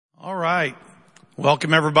All right.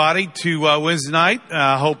 Welcome everybody to Wednesday night.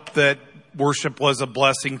 I hope that worship was a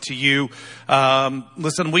blessing to you.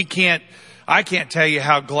 Listen, I can't tell you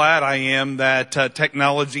how glad I am that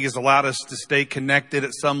technology has allowed us to stay connected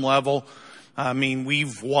at some level. I mean,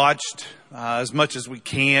 we've watched as much as we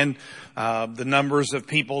can the numbers of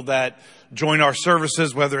people that join our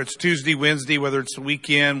services, whether it's Tuesday, Wednesday, whether it's the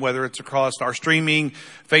weekend, whether it's across our streaming,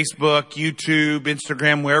 Facebook, YouTube,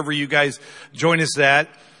 Instagram, wherever you guys join us at.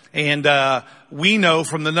 And we know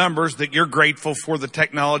from the numbers that you're grateful for the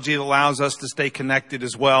technology that allows us to stay connected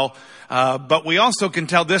as well. But we also can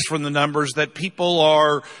tell this from the numbers that people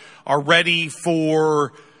are ready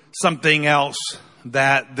for something else,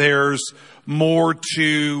 that there's more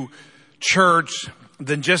to church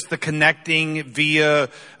than just the connecting via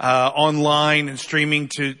online and streaming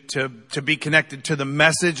to be connected to the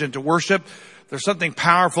message and to worship. There's something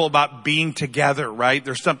powerful about being together, right?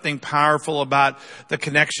 There's something powerful about the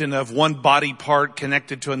connection of one body part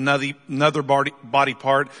connected to another body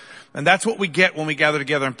part. And that's what we get when we gather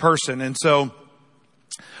together in person. And so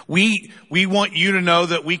we want you to know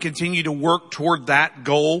that we continue to work toward that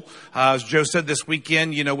goal. As Joe said this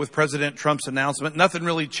weekend, with President Trump's announcement, nothing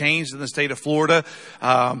really changed in the state of Florida.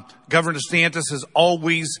 Governor DeSantis has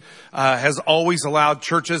always allowed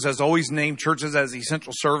churches, has always named churches as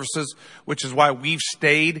essential services, which is why we've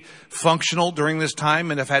stayed functional during this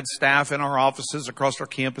time and have had staff in our offices across our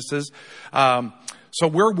campuses. So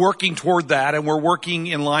we're working toward that, and we're working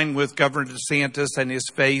in line with Governor DeSantis and his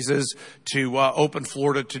phases to open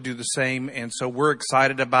Florida to do the same. And so we're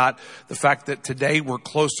excited about the fact that today we're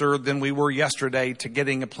closer than we were yesterday to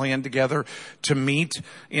getting a plan together to meet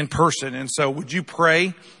in person. And so would you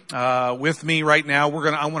pray with me right now?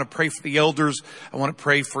 I want to pray for the elders. I want to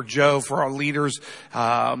pray for Joe, for our leaders.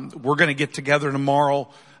 We're going to get together tomorrow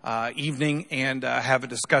evening and have a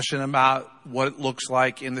discussion about what it looks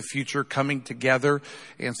like in the future coming together.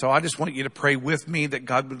 And so I just want you to pray with me that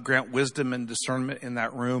God would grant wisdom and discernment in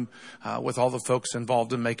that room with all the folks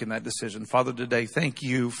involved in making that decision. Father, today, thank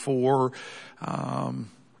you for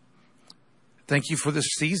this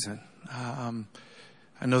season.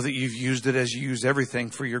 I know that you've used it as you use everything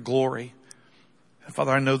for your glory. And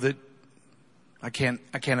Father, I know that I can't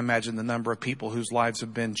imagine the number of people whose lives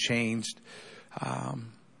have been changed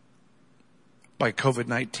by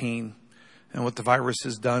COVID-19 and what the virus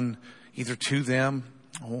has done either to them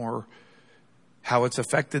or how it's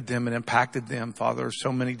affected them and impacted them, Father,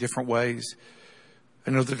 so many different ways. I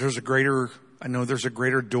know that there's a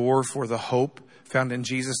greater door for the hope found in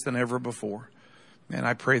Jesus than ever before. And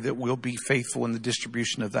I pray that we'll be faithful in the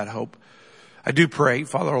distribution of that hope. I do pray,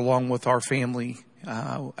 Father, along with our family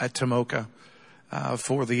at Tomoka,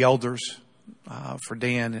 for the elders, for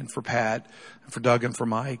Dan and for Pat, and for Doug and for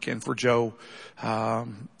Mike and for Joe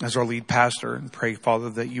as our lead pastor, and pray, Father,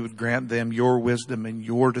 that you would grant them your wisdom and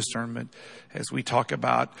your discernment as we talk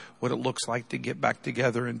about what it looks like to get back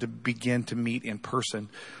together and to begin to meet in person.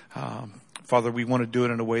 Father, we want to do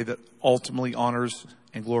it in a way that ultimately honors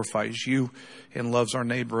and glorifies you and loves our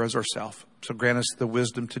neighbor as ourselves. So grant us the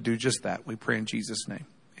wisdom to do just that. We pray in Jesus' name.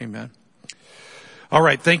 Amen. All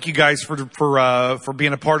right. Thank you guys for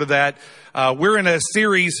being a part of that. We're in a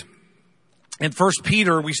series in 1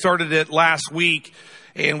 Peter. We started it last week,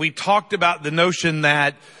 and we talked about the notion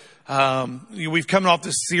that we've come off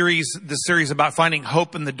this series about finding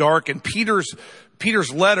hope in the dark. And Peter's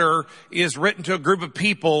letter is written to a group of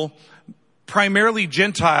people, primarily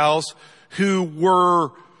Gentiles, who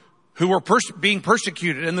were being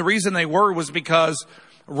persecuted. And the reason they was because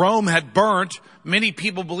Rome had burnt. Many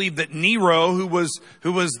people believe that Nero, who was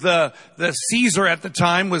the Caesar at the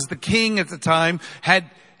time, was the king at the time,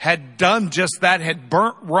 had done just that, had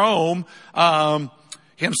burnt Rome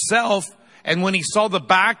himself. And when he saw the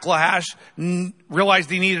backlash, realized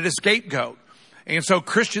he needed a scapegoat. And so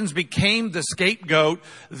Christians became the scapegoat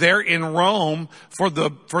there in Rome for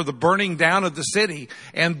the burning down of the city.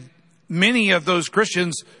 And many of those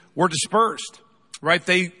Christians were dispersed, right?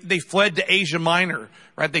 They fled to Asia Minor,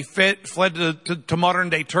 right? They fled to modern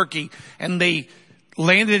day Turkey, and they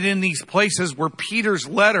landed in these places where Peter's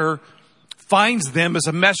letter finds them as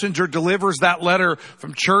a messenger, delivers that letter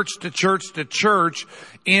from church to church to church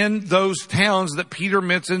in those towns that Peter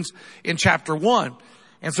mentions in chapter 1.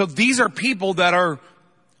 And so these are people that are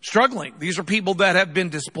struggling. These are people that have been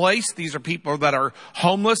displaced. These are people that are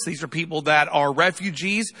homeless. These are people that are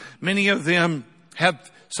refugees. Many of them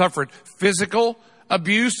have suffered physical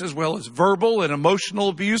abuse as well as verbal and emotional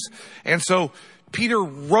abuse. And so Peter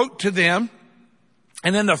wrote to them.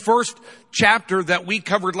 And in the first chapter that we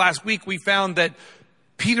covered last week, we found that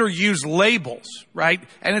Peter used labels, right?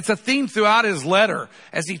 And it's a theme throughout his letter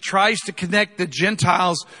as he tries to connect the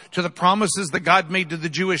Gentiles to the promises that God made to the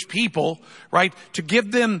Jewish people, right? To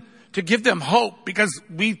give them hope, because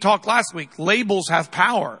we talked last week, labels have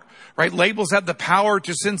power, right? Labels have the power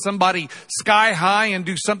to send somebody sky high and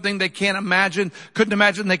do something they couldn't imagine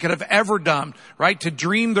they could have ever done, right? To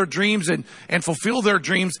dream their dreams and fulfill their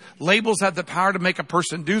dreams. Labels have the power to make a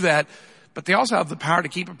person do that, but they also have the power to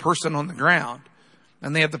keep a person on the ground.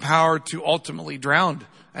 And they have the power to ultimately drown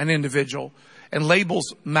an individual. And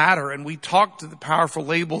labels matter. And we talked to the powerful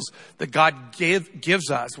labels that God gives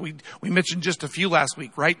us. We mentioned just a few last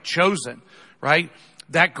week, right? Chosen, right?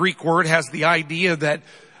 That Greek word has the idea that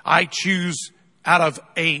I choose out of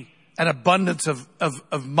an abundance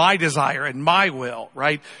of my desire and my will,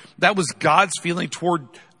 right? That was God's feeling toward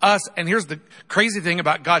us. And here's the crazy thing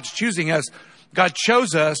about God's choosing us. God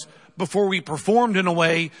chose us before we performed in a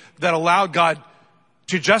way that allowed God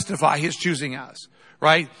to justify his choosing us,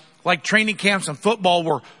 right? Like training camps and football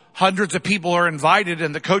where hundreds of people are invited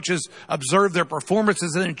and the coaches observe their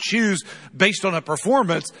performances and then choose based on a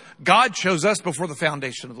performance. God chose us before the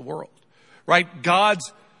foundation of the world, right?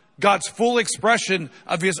 God's full expression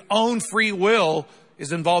of his own free will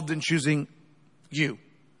is involved in choosing you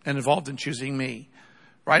and involved in choosing me,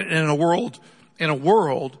 right? And in a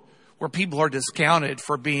world where people are discounted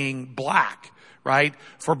for being black, right?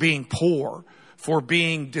 For being poor, for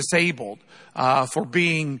being disabled, for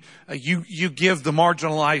being, you give the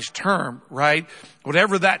marginalized term, right?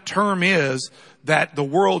 Whatever that term is that the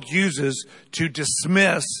world uses to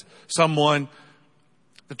dismiss someone,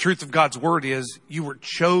 the truth of God's word is you were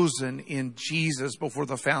chosen in Jesus before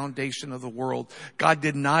the foundation of the world. God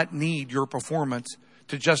did not need your performance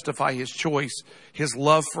to justify his choice. His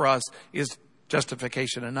love for us is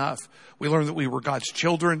justification enough. We learned that we were God's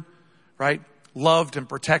children, right? Loved and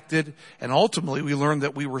protected. And ultimately we learned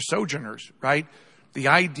that we were sojourners, right? The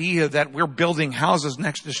idea that we're building houses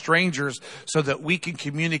next to strangers so that we can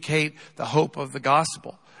communicate the hope of the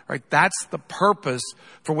gospel, right? That's the purpose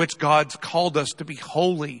for which God's called us to be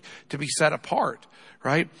holy, to be set apart,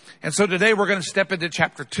 right? And so today we're going to step into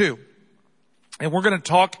chapter 2 and we're going to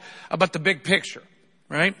talk about the big picture,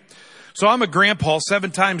 right? So I'm a grandpa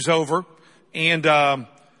 7 times over, and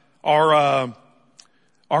our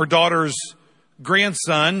daughter's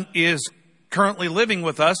grandson is currently living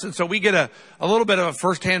with us. And so we get a little bit of a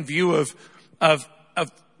firsthand view of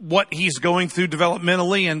what he's going through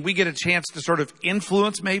developmentally. And we get a chance to sort of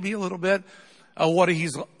influence maybe a little bit of what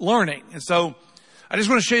he's learning. And so I just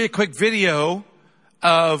want to show you a quick video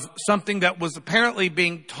of something that was apparently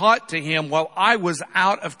being taught to him while I was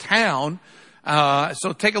out of town.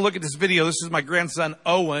 So take a look at this video. This is my grandson,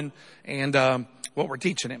 Owen, and what we're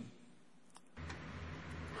teaching him.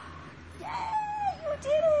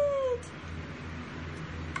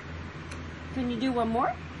 Can you do one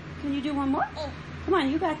more? Can you do one more? Come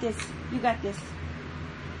on, you got this. You got this.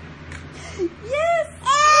 Yes!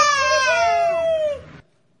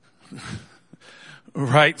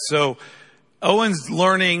 Right. So Owen's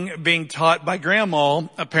learning, being taught by grandma,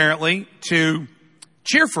 apparently, to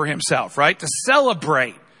cheer for himself, right? To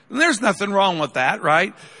celebrate. And there's nothing wrong with that,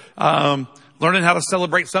 right? Learning how to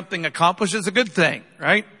celebrate something accomplished is a good thing,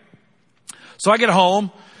 right? So I get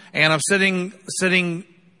home and I'm sitting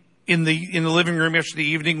in the living room yesterday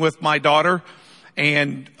evening with my daughter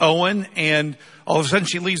and Owen, and all of a sudden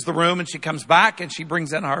she leaves the room and she comes back and she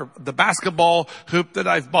brings in the basketball hoop that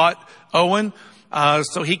I've bought Owen,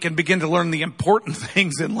 so he can begin to learn the important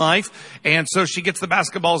things in life. And so she gets the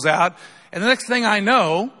basketballs out, and the next thing I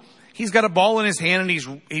know, he's got a ball in his hand and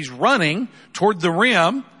he's running toward the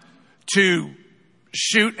rim to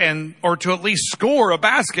shoot or to at least score a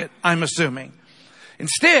basket, I'm assuming.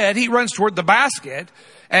 Instead, he runs toward the basket,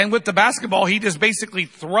 and with the basketball, he just basically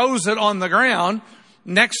throws it on the ground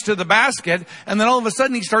next to the basket, and then all of a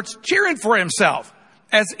sudden he starts cheering for himself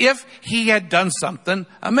as if he had done something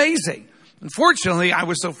amazing. Unfortunately, I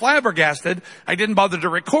was so flabbergasted, I didn't bother to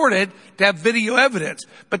record it to have video evidence.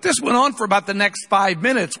 But this went on for about the next 5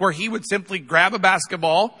 minutes, where he would simply grab a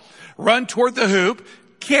basketball, run toward the hoop,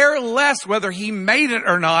 care less whether he made it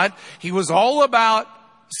or not. He was all about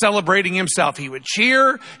celebrating himself. He would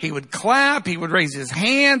cheer, he would clap, he would raise his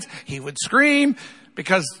hands, he would scream,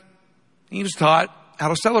 because he was taught how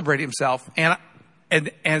to celebrate himself. And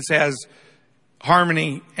as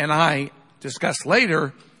Harmony and I discussed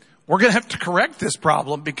later, we're going to have to correct this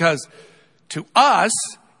problem, because to us,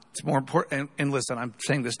 it's more important. And listen, I'm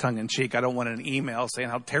saying this tongue in cheek. I don't want an email saying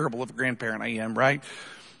how terrible of a grandparent I am, right?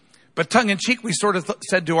 But tongue in cheek, we sort of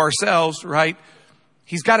said to ourselves, right,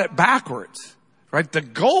 he's got it backwards, right? The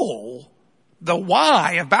goal the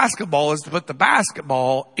why of basketball is to put the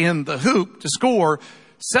basketball in the hoop to score.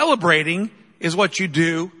 Celebrating is what you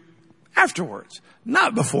do afterwards,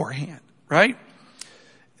 not beforehand, right?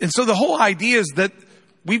 And so the whole idea is that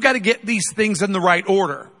we've got to get these things in the right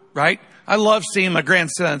order, right? I love seeing my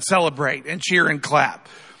grandson celebrate and cheer and clap.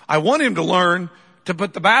 I want him to learn to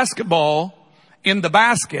put the basketball in the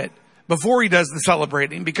basket before he does the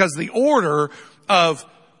celebrating, because the order of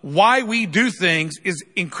why we do things is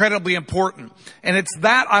incredibly important. And it's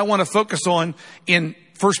that I want to focus on in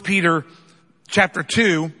 1 Peter chapter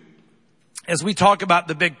 2 as we talk about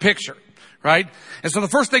the big picture, right? And so the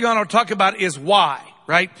first thing I want to talk about is why,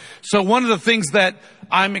 right? So one of the things that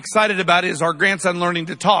I'm excited about is our grandson learning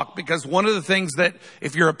to talk, because one of the things that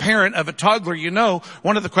if you're a parent of a toddler, you know,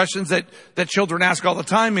 one of the questions that children ask all the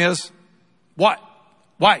time is, what?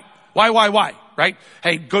 Why? Why? Right?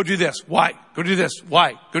 Hey, go do this. Why? Go do this.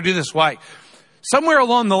 Why? Go do this. Why? Somewhere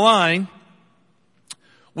along the line,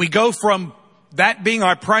 we go from that being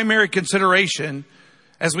our primary consideration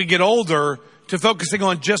as we get older to focusing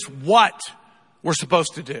on just what we're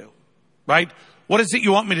supposed to do, right? What is it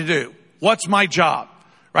you want me to do? What's my job,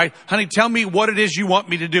 right? Honey, tell me what it is you want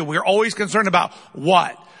me to do. We're always concerned about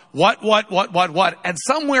what. And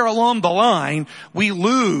somewhere along the line, we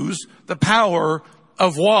lose the power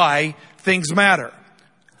of why things matter.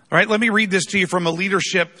 All right, let me read this to you from a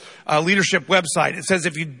leadership website. It says,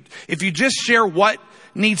 if you just share what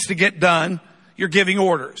needs to get done, you're giving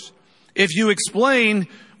orders. If you explain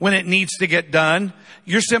when it needs to get done,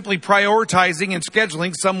 you're simply prioritizing and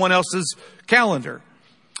scheduling someone else's calendar.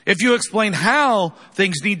 If you explain how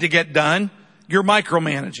things need to get done, you're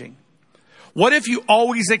micromanaging. What if you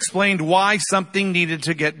always explained why something needed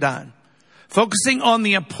to get done? Focusing on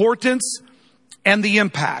the importance and the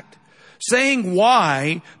impact. Saying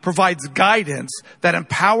why provides guidance that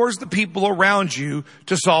empowers the people around you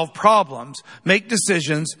to solve problems, make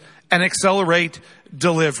decisions, and accelerate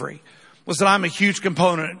delivery. Listen, I'm a huge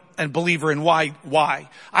component and believer in why.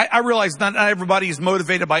 I realize not everybody is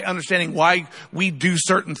motivated by understanding why we do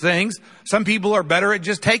certain things. Some people are better at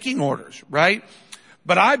just taking orders, right?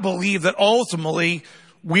 But I believe that ultimately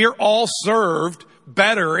we're all served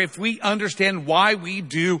better if we understand why we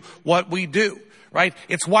do what we do, right?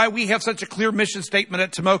 It's why we have such a clear mission statement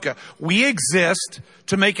at Tomoka. We exist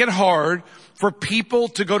to make it hard for people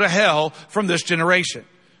to go to hell from this generation.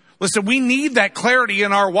 Listen, we need that clarity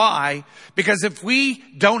in our why, because if we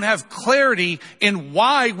don't have clarity in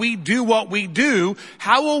why we do what we do,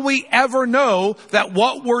 how will we ever know that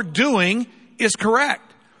what we're doing is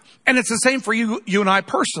correct? And it's the same for you and I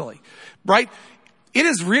personally, right? It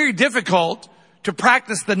is very difficult to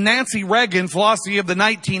practice the Nancy Reagan philosophy of the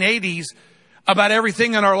 1980s about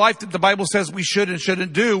everything in our life that the Bible says we should and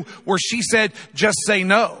shouldn't do, where she said, just say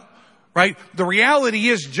no. Right? The reality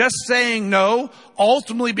is just saying no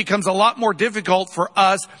ultimately becomes a lot more difficult for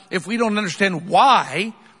us if we don't understand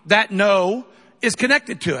why that no is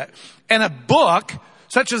connected to it. And a book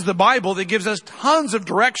such as the Bible that gives us tons of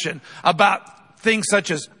direction about things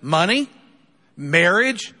such as money,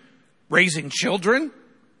 marriage, raising children,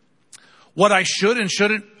 what I should and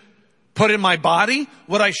shouldn't put in my body,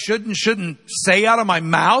 what I should and shouldn't say out of my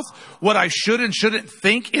mouth, what I should and shouldn't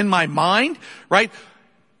think in my mind, right?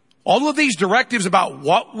 All of these directives about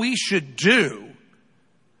what we should do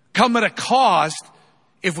come at a cost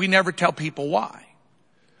if we never tell people why.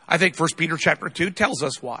 I think 1 Peter chapter 2 tells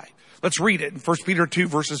us why. Let's read it in 1 Peter 2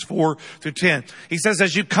 verses 4 through 10. He says,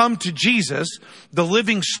 as you come to Jesus, the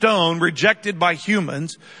living stone rejected by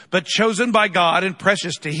humans, but chosen by God and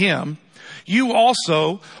precious to Him, you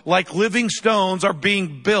also, like living stones, are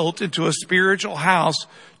being built into a spiritual house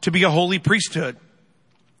to be a holy priesthood,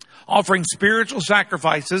 offering spiritual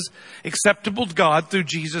sacrifices acceptable to God through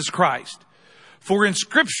Jesus Christ. For in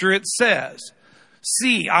Scripture it says,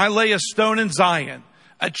 see, I lay a stone in Zion,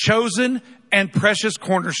 a chosen and precious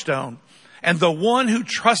cornerstone, and the one who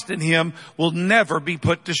trusts in Him will never be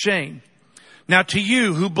put to shame. Now to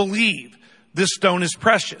you who believe, this stone is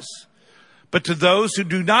precious. But to those who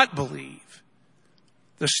do not believe,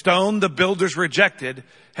 the stone the builders rejected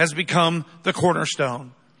has become the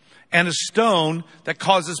cornerstone, and a stone that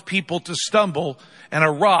causes people to stumble, and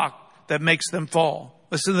a rock that makes them fall.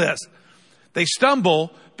 Listen to this. They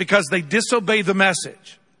stumble because they disobey the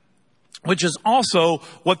message, which is also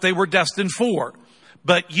what they were destined for.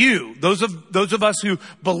 But you, those of us who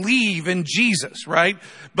believe in Jesus, right?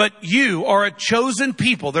 But you are a chosen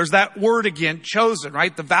people. There's that word again, chosen,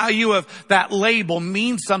 right? The value of that label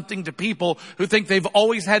means something to people who think they've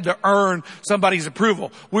always had to earn somebody's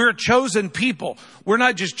approval. We're a chosen people. We're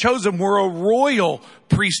not just chosen, we're a royal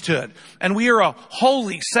priesthood. And we are a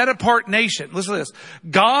holy, set apart nation. Listen to this.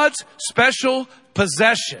 God's special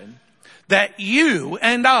possession, that you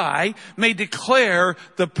and I may declare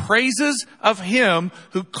the praises of Him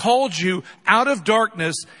who called you out of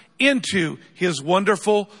darkness into His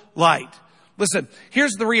wonderful light. Listen,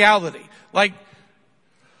 here's the reality. Like,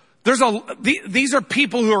 these are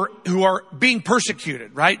people who are being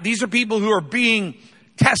persecuted, right? These are people who are being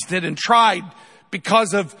tested and tried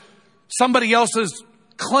because of somebody else's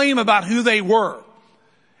claim about who they were.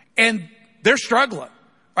 And they're struggling.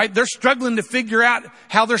 Right? They're struggling to figure out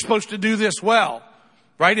how they're supposed to do this well.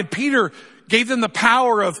 Right? And Peter gave them the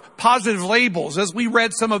power of positive labels, as we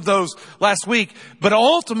read some of those last week. But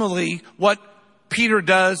ultimately, what Peter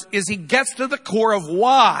does is he gets to the core of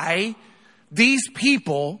why these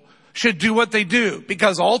people should do what they do.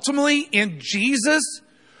 Because ultimately, in Jesus,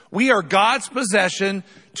 we are God's possession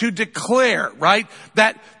to declare, right?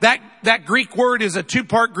 That Greek word is a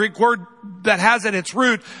two-part Greek word that has at its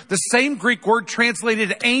root the same Greek word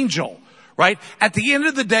translated angel, right? At the end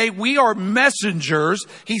of the day, we are messengers,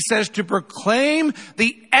 he says, to proclaim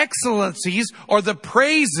the excellencies or the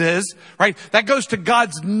praises, right? That goes to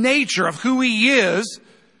God's nature of who He is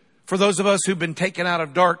for those of us who've been taken out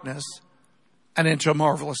of darkness and into a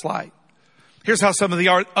marvelous light. Here's how some of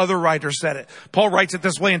the other writers said it. Paul writes it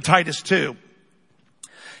this way in Titus 2.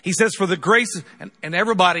 He says, for the grace, and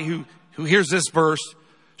everybody who hears this verse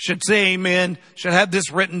should say amen, should have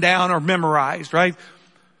this written down or memorized, right?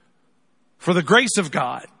 For the grace of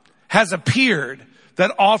God has appeared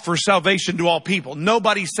that offers salvation to all people.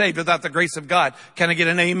 Nobody's saved without the grace of God. Can I get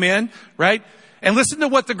an amen? Right? And listen to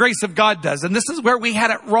what the grace of God does. And this is where we had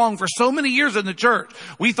it wrong for so many years in the church.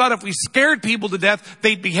 We thought if we scared people to death,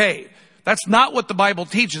 they'd behave. That's not what the Bible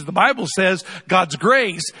teaches. The Bible says God's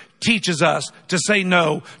grace teaches us to say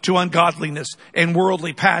no to ungodliness and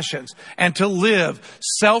worldly passions and to live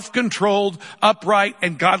self-controlled, upright,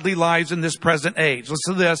 and godly lives in this present age.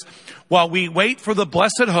 Listen to this. While we wait for the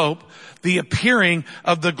blessed hope, the appearing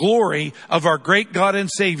of the glory of our great God and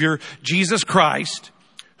Savior, Jesus Christ,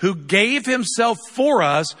 who gave Himself for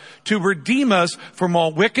us to redeem us from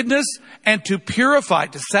all wickedness and to purify,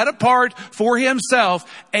 to set apart for Himself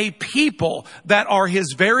a people that are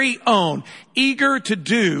His very own, eager to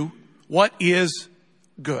do what is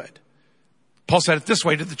good. Paul said it this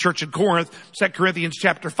way to the church in Corinth, 2 Corinthians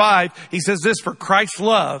chapter 5. He says this, for Christ's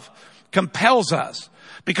love compels us,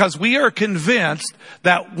 because we are convinced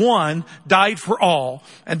that one died for all,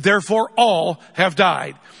 and therefore all have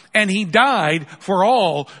died. And He died for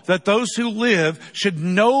all, that those who live should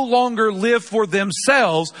no longer live for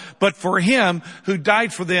themselves, but for Him who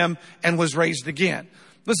died for them and was raised again.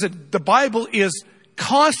 Listen, the Bible is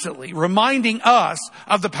constantly reminding us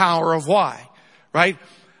of the power of why, right?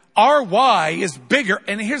 Our why is bigger.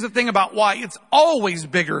 And here's the thing about why. It's always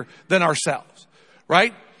bigger than ourselves,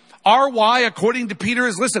 right? Our why, according to Peter,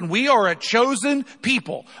 is, listen, we are a chosen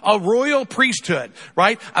people, a royal priesthood,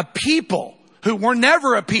 right? A people who were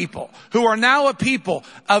never a people, who are now a people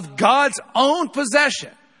of God's own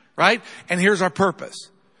possession, right? And here's our purpose,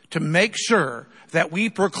 to make sure that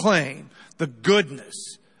we proclaim the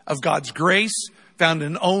goodness of God's grace found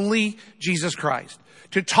in only Jesus Christ.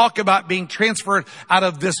 To talk about being transferred out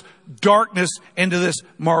of this darkness into this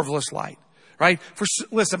marvelous light. Right?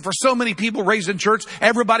 Listen, for so many people raised in church,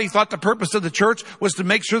 everybody thought the purpose of the church was to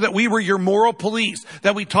make sure that we were your moral police,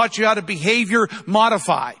 that we taught you how to behavior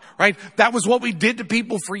modify, right? That was what we did to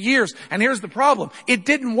people for years. And here's the problem. It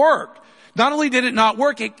didn't work. Not only did it not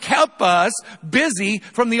work, it kept us busy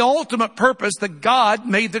from the ultimate purpose that God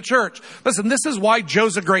made the church. Listen, this is why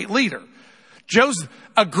Joe's a great leader. Joe's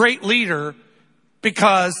a great leader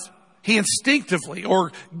because he instinctively,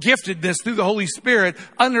 or giftedness through the Holy Spirit,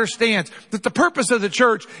 understands that the purpose of the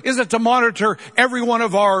church isn't to monitor every one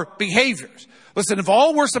of our behaviors. Listen, if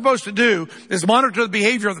all we're supposed to do is monitor the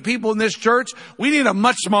behavior of the people in this church, we need a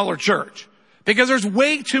much smaller church. Because there's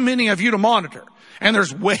way too many of you to monitor. And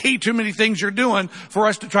there's way too many things you're doing for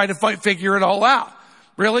us to try to figure it all out.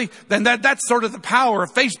 Really? Then that's sort of the power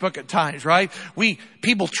of Facebook at times, right?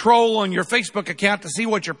 People troll on your Facebook account to see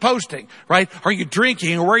what you're posting, right? Are you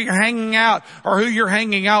drinking, or where you're hanging out, or who you're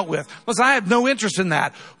hanging out with? Listen, I have no interest in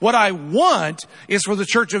that. What I want is for the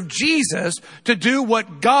church of Jesus to do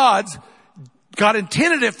what God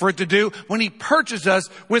intended it for it to do when He purchased us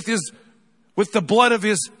with His with the blood of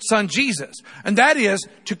his son Jesus. And that is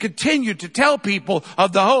to continue to tell people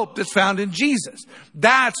of the hope that's found in Jesus.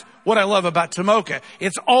 That's what I love about Tomoka.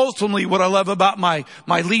 It's ultimately what I love about my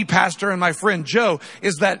lead pastor and my friend Joe,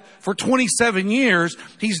 is that for 27 years,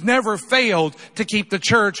 he's never failed to keep the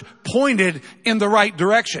church pointed in the right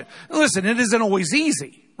direction. And listen, it isn't always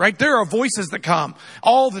easy, right? There are voices that come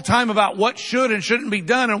all the time about what should and shouldn't be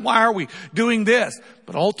done and why are we doing this.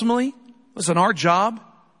 But ultimately, listen, our job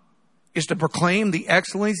is to proclaim the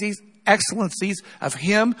excellencies of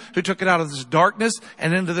him who took it out of this darkness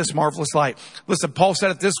and into this marvelous light. Listen, Paul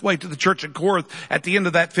said it this way to the church at Corinth at the end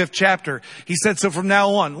of that 5th chapter. He said, so from now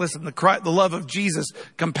on, listen, the love of Jesus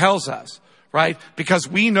compels us, right? Because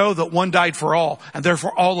we know that one died for all, and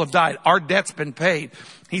therefore all have died. Our debt's been paid.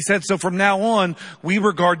 He said, so from now on, we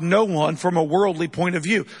regard no one from a worldly point of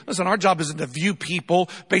view. Listen, our job isn't to view people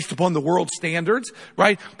based upon the world's standards,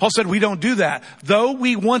 right? Paul said we don't do that. Though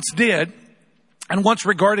we once did, and once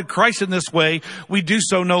regarded Christ in this way, we do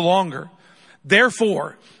so no longer.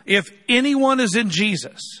 Therefore, if anyone is in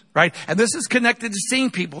Jesus, right? And this is connected to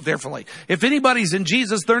seeing people differently. If anybody's in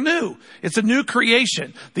Jesus, they're new. It's a new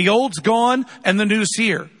creation. The old's gone and the new's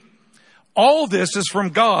here. All this is from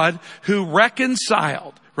God who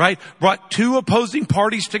reconciled, right? Brought two opposing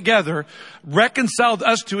parties together, reconciled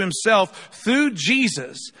us to himself through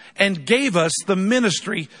Jesus, and gave us the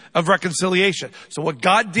ministry of reconciliation. So what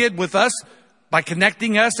God did with us, by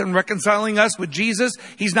connecting us and reconciling us with Jesus,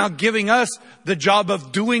 he's now giving us the job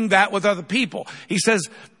of doing that with other people. He says,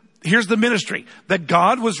 here's the ministry, that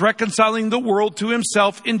God was reconciling the world to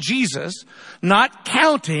himself in Jesus, not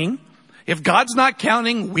counting, if God's not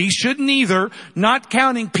counting, we shouldn't either, not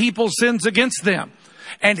counting people's sins against them.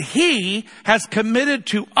 And he has committed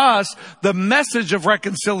to us the message of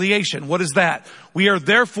reconciliation. What is that? We are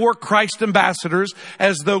therefore Christ's ambassadors,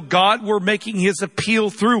 as though God were making his appeal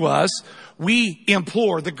through us. We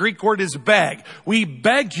implore, the Greek word is beg. We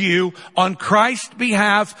beg you on Christ's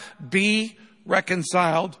behalf, be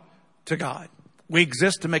reconciled to God. We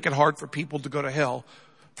exist to make it hard for people to go to hell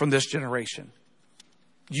from this generation.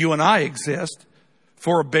 You and I exist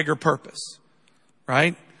for a bigger purpose,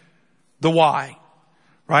 right? The why,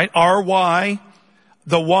 right? Our why,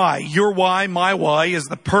 the why, your why, my why is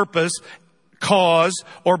the purpose, cause,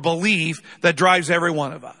 or belief that drives every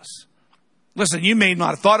one of us. Listen, you may not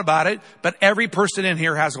have thought about it, but every person in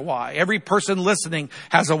here has a why. Every person listening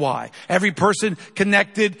has a why. Every person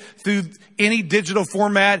connected through any digital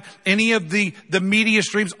format, any of the media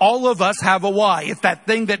streams, all of us have a why. It's that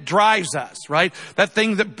thing that drives us, right? That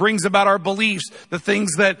thing that brings about our beliefs, the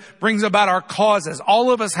things that brings about our causes.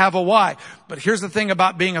 All of us have a why. But here's the thing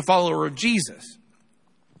about being a follower of Jesus.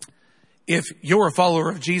 If you're a follower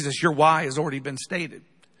of Jesus, your why has already been stated.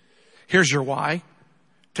 Here's your why.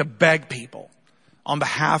 To beg people on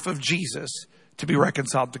behalf of Jesus to be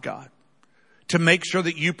reconciled to God. To make sure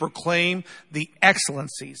that you proclaim the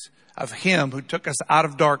excellencies of him who took us out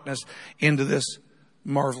of darkness into this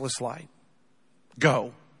marvelous light.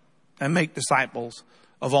 Go and make disciples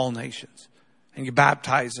of all nations. And you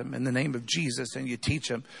baptize them in the name of Jesus, and you teach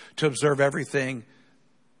them to observe everything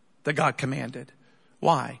that God commanded.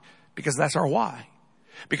 Why? Because that's our why.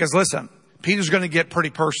 Because listen, Peter's going to get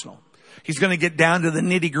pretty personal. He's going to get down to the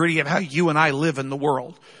nitty-gritty of how you and I live in the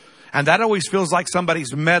world. And that always feels like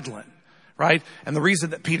somebody's meddling, right? And the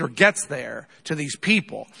reason that Peter gets there to these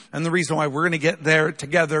people, and the reason why we're going to get there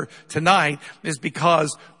together tonight, is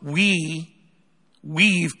because we've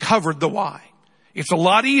covered the why. It's a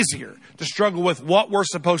lot easier to struggle with what we're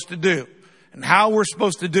supposed to do and how we're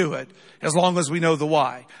supposed to do it as long as we know the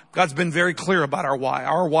why. God's been very clear about our why.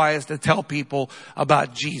 Our why is to tell people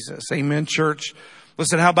about Jesus. Amen, church?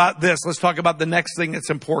 Listen, how about this? Let's talk about the next thing that's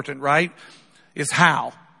important, right? Is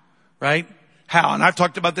how, right? How. And I've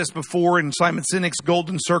talked about this before in Simon Sinek's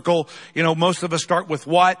Golden Circle. You know, most of us start with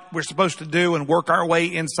what we're supposed to do and work our way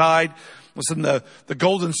inside. Listen, the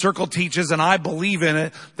Golden Circle teaches, and I believe in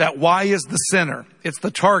it, that why is the center. It's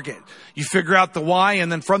the target. You figure out the why,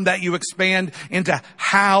 and then from that you expand into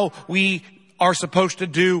how we are supposed to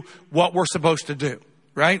do what we're supposed to do,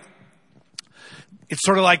 right? It's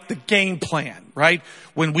sort of like the game plan, right?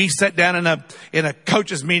 When we sat down in a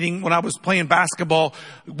coach's meeting when I was playing basketball,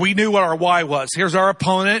 we knew what our why was. Here's our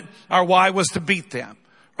opponent. Our why was to beat them,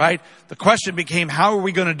 right? The question became, how are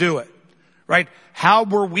we going to do it, right? How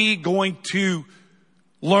were we going to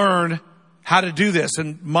learn how to do this?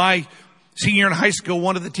 And my senior year in high school,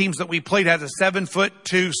 one of the teams that we played had a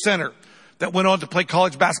 7'2" center that went on to play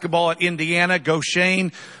college basketball at Indiana,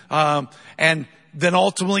 Goshen, and then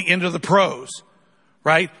ultimately into the pros.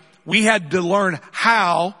 Right? We had to learn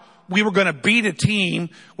how we were going to beat a team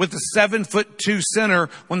with a 7'2" center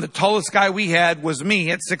when the tallest guy we had was me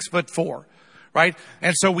at 6'4", right?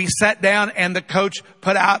 And so we sat down and the coach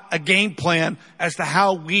put out a game plan as to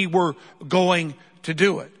how we were going to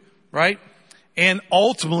do it, right? And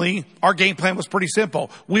ultimately, our game plan was pretty simple.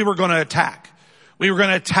 We were going to attack. We were going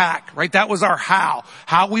to attack, right? That was our how.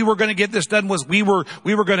 How we were going to get this done was we were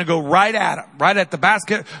going to go right at him, right at the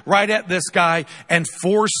basket, right at this guy, and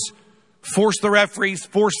force the referees,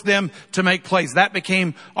 force them to make plays. That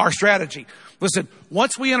became our strategy. Listen,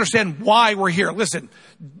 once we understand why we're here, listen,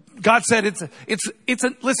 God said it's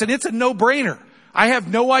a no-brainer. I have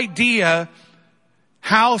no idea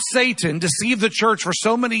how Satan deceived the church for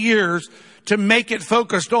so many years to make it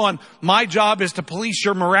focused on my job is to police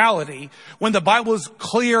your morality, when the Bible is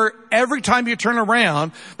clear every time you turn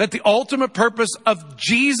around that the ultimate purpose of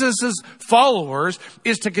Jesus's followers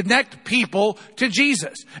is to connect people to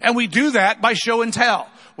Jesus. And we do that by show and tell.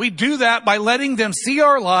 We do that by letting them see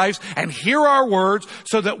our lives and hear our words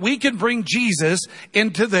so that we can bring Jesus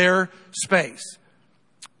into their space.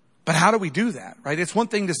 But how do we do that, right? It's one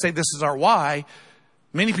thing to say this is our why.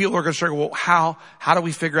 Many people are going to struggle, well, how do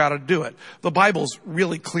we figure out how to do it? The Bible's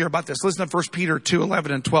really clear about this. Listen to 1 Peter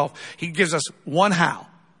 2:11 and 12. He gives us one how.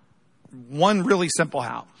 One really simple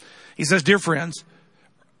how. He says, dear friends,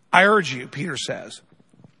 I urge you, Peter says,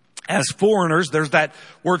 as foreigners, there's that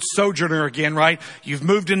word sojourner again, right? You've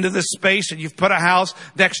moved into this space and you've put a house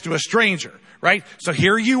next to a stranger, right? So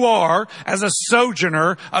here you are as a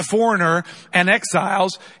sojourner, a foreigner, and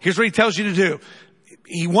exiles. Here's what he tells you to do.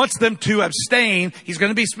 He wants them to abstain. He's going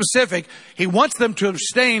to be specific. He wants them to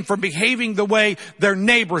abstain from behaving the way their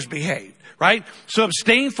neighbors behaved, right? So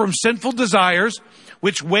abstain from sinful desires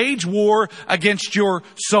which wage war against your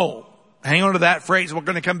soul. Hang on to that phrase. We're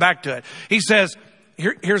going to come back to it. He says,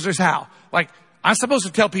 here's this how. Like, I'm supposed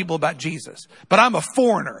to tell people about Jesus, but I'm a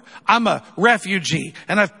foreigner. I'm a refugee,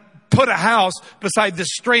 and I've put a house beside this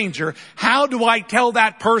stranger. How do I tell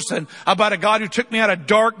that person about a God who took me out of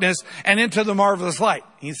darkness and into the marvelous light?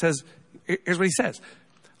 He says, here's what he says.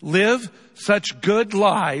 Live such good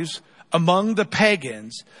lives among the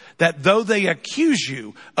pagans that though they accuse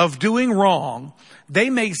you of doing wrong, they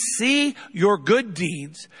may see your good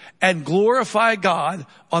deeds and glorify God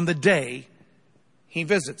on the day he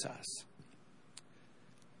visits us.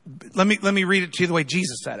 Let me read it to you the way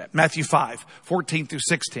Jesus said it. Matthew 5:14 through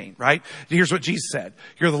 16, right? Here's what Jesus said.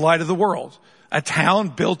 You're the light of the world. A town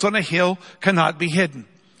built on a hill cannot be hidden.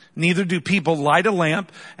 Neither do people light a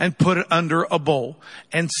lamp and put it under a bowl.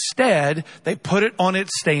 Instead, they put it on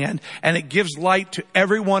its stand, and it gives light to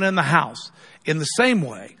everyone in the house. In the same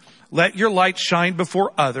way, let your light shine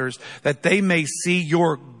before others, that they may see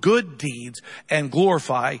your good deeds and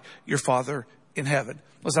glorify your Father in heaven.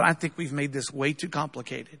 Listen, I think we've made this way too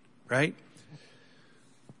complicated, right?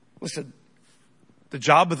 Listen, the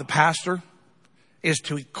job of the pastor is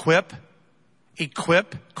to equip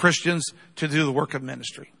Christians to do the work of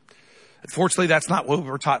ministry. Unfortunately, that's not what we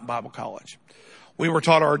were taught in Bible college. We were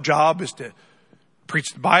taught our job is to preach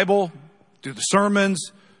the Bible, do the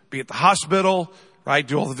sermons, be at the hospital, right?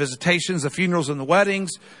 Do all the visitations, the funerals and the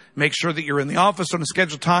weddings. Make sure that you're in the office on a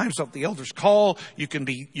scheduled time. So if the elders call, you can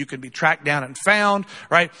be tracked down and found,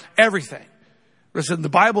 right? Everything. Listen, the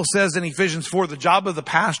Bible says in Ephesians 4, the job of the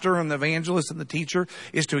pastor and the evangelist and the teacher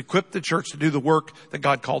is to equip the church to do the work that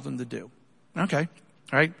God called them to do. Okay.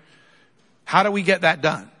 Right? How do we get that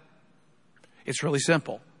done? It's really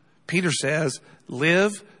simple. Peter says,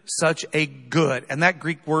 live such a good, and that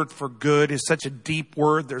Greek word for good is such a deep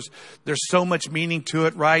word. There's so much meaning to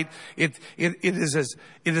it, right? It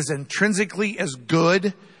is intrinsically as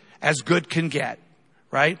good can get,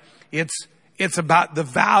 right? It's about the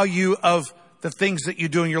value of the things that you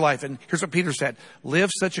do in your life. And here's what Peter said.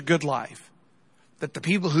 Live such a good life that the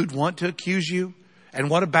people who'd want to accuse you and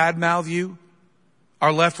want to badmouth you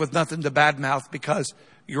are left with nothing to badmouth, because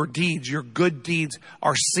your deeds, your good deeds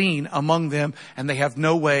are seen among them, and they have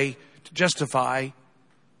no way to justify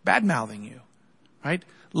bad-mouthing you, right?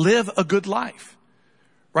 Live a good life,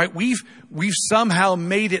 right? We've somehow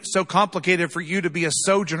made it so complicated for you to be a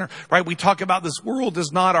sojourner, right? We talk about this world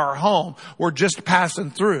is not our home. We're just passing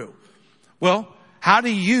through. Well, how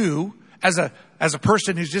do you, as a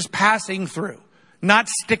person who's just passing through, not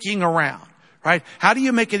sticking around, right? How do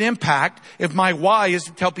you make an impact if my why is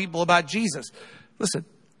to tell people about Jesus? Listen,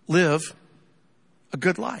 live a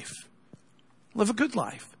good life. Live a good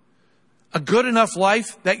life. A good enough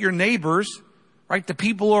life that your neighbors, right, the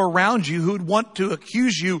people who are around you who'd want to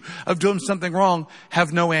accuse you of doing something wrong,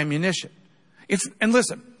 have no ammunition. And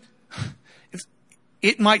listen,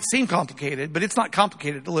 it might seem complicated, but it's not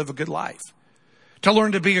complicated to live a good life. To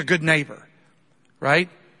learn to be a good neighbor, right?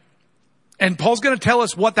 And Paul's going to tell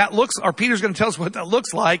us what that looks, or Peter's going to tell us what that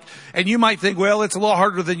looks like. And you might think, well, it's a little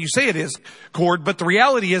harder than you say it is, Cord. But the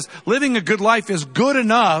reality is living a good life is good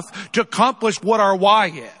enough to accomplish what our why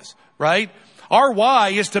is, right? Our why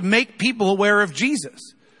is to make people aware of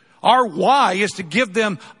Jesus. Our why is to give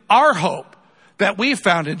them our hope that we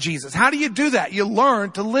found in Jesus. How do you do that? You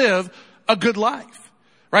learn to live a good life,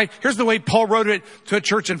 right? Here's the way Paul wrote it to a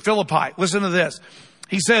church in Philippi. Listen to this.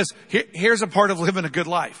 He says, here's a part of living a good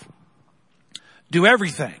life. Do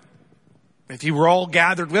everything. If you were all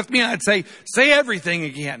gathered with me, I'd say everything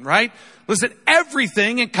again, right? Listen,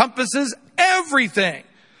 everything encompasses everything.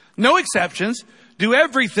 No exceptions. Do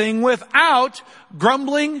everything without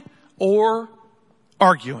grumbling or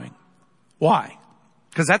arguing. Why?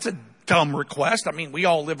 Because that's a dumb request. I mean, we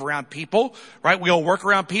all live around people, right? We all work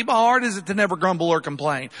around people. How hard is it to never grumble or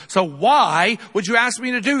complain? So why would you ask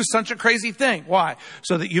me to do such a crazy thing? Why?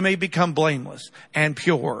 So that you may become blameless and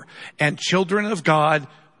pure and children of God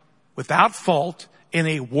without fault in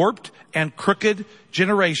a warped and crooked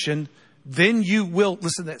generation. Then you will,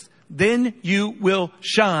 listen to this, then you will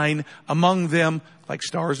shine among them like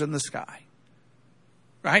stars in the sky.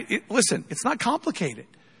 Right? Listen, it's not complicated.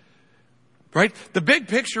 Right? The big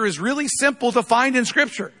picture is really simple to find in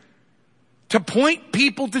Scripture. To point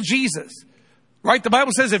people to Jesus. Right? The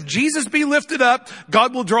Bible says if Jesus be lifted up,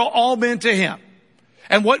 God will draw all men to Him.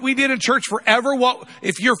 And what we did in church forever,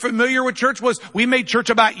 if you're familiar with church, was we made church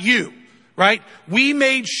about you. Right? We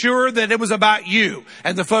made sure that it was about you.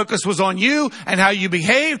 And the focus was on you and how you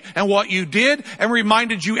behaved and what you did, and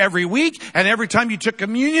reminded you every week. And every time you took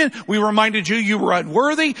communion, we reminded you you were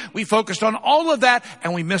unworthy. We focused on all of that,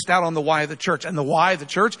 and we missed out on the why of the church. And the why of the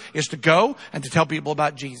church is to go and to tell people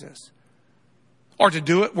about Jesus. Or to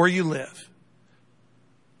do it where you live.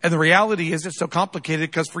 And the reality is it's so complicated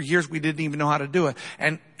because for years we didn't even know how to do it.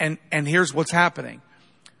 And here's what's happening.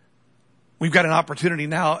 We've got an opportunity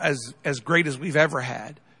now as great as we've ever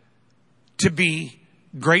had to be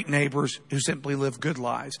great neighbors who simply live good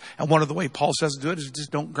lives. And one of the way Paul says to do it is just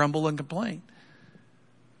don't grumble and complain.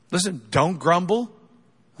 Listen, don't grumble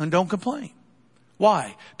and don't complain.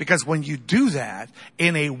 Why? Because when you do that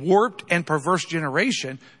in a warped and perverse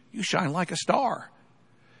generation, you shine like a star.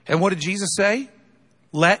 And what did Jesus say?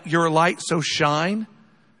 Let your light so shine,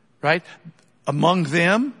 right, among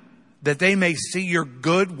them, that they may see your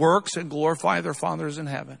good works and glorify their fathers in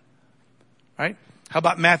heaven. Right? How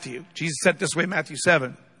about Matthew? Jesus said it this way, Matthew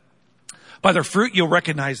 7. By their fruit you'll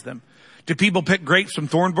recognize them. Do people pick grapes from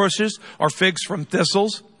thorn bushes or figs from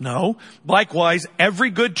thistles? No. Likewise, every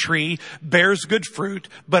good tree bears good fruit,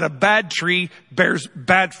 but a bad tree bears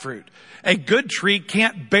bad fruit. A good tree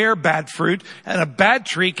can't bear bad fruit, and a bad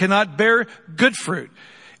tree cannot bear good fruit.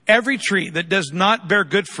 Every tree that does not bear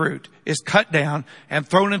good fruit is cut down and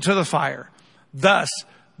thrown into the fire. Thus,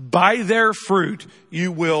 by their fruit,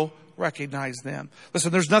 you will recognize them.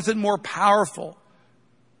 Listen, there's nothing more powerful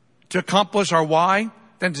to accomplish our why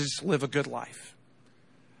than to just live a good life.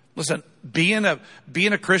 Listen, being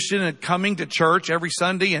a Christian and coming to church every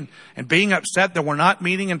Sunday and being upset that we're not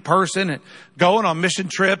meeting in person and going on mission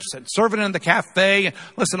trips and serving in the cafe. And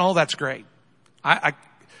listen, all that's great.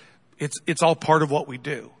 It's all part of what we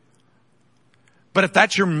do. But if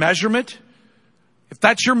that's your measurement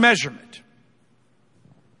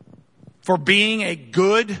for being a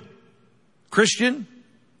good Christian,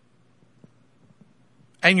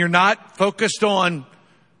 and you're not focused on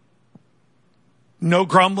no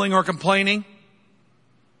grumbling or complaining,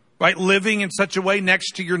 right? Living in such a way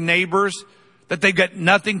next to your neighbors that they've got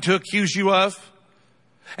nothing to accuse you of.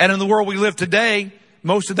 And in the world we live today,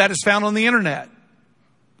 most of that is found on the internet,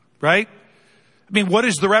 right? I mean, what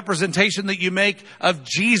is the representation that you make of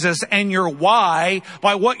Jesus and your why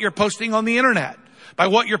by what you're posting on the internet? By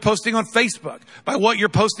what you're posting on Facebook? By what you're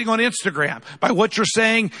posting on Instagram? By what you're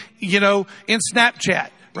saying, in Snapchat,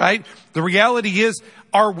 right? The reality is,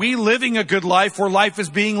 are we living a good life where life is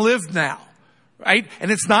being lived now? Right?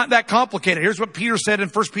 And it's not that complicated. Here's what Peter said in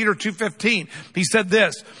 1 Peter 2:15. He said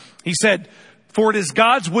this. He said, for it is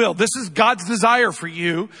God's will, this is God's desire for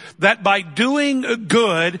you, that by doing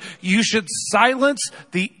good, you should silence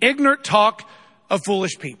the ignorant talk of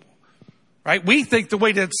foolish people. Right? We think the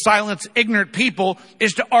way to silence ignorant people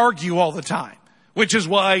is to argue all the time, which is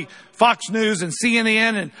why Fox News and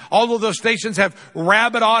CNN and all of those stations have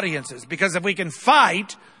rabid audiences. Because if we can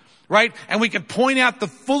fight, right, and we can point out the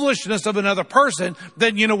foolishness of another person,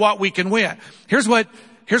 then you know what? We can win. Here's what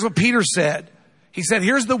Peter said. He said,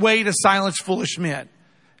 here's the way to silence foolish men.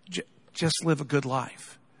 Just live a good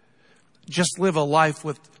life. Just live a life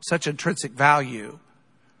with such intrinsic value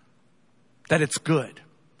that it's good.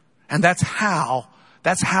 And that's how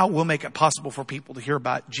That's how we'll make it possible for people to hear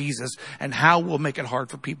about Jesus, and how we'll make it hard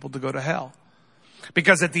for people to go to hell.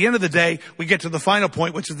 Because at the end of the day, we get to the final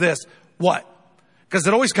point, which is this. What? Because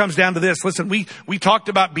it always comes down to this. Listen, we talked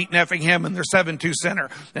about beating Effingham and their 7-2 center.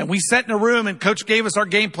 And we sat in a room and coach gave us our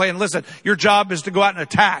game plan. Listen, your job is to go out and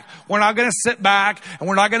attack. We're not going to sit back and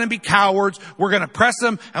we're not going to be cowards. We're going to press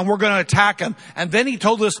them and we're going to attack them. And then he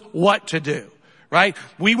told us what to do. Right?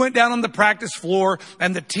 We went down on the practice floor,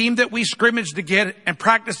 and the team that we scrimmaged against and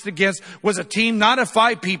practiced against was a team not of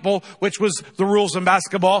 5 people, which was the rules in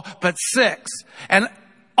basketball, but 6. And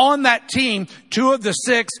on that team, 2 of the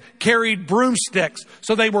 6 carried broomsticks,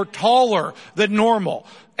 so they were taller than normal.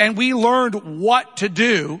 And we learned what to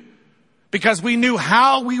do because we knew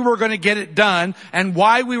how we were going to get it done and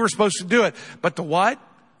why we were supposed to do it. But the what?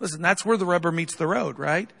 Listen, that's where the rubber meets the road,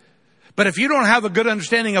 right? But if you don't have a good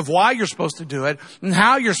understanding of why you're supposed to do it and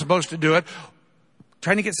how you're supposed to do it,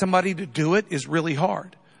 trying to get somebody to do it is really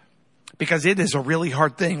hard. Because it is a really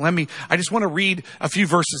hard thing. I just want to read a few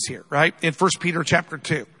verses here, right? In 1 Peter chapter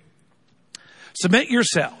 2. Submit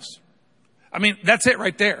yourselves. I mean, that's it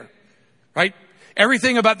right there, right?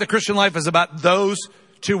 Everything about the Christian life is about those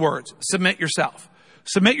 2 words. Submit yourself.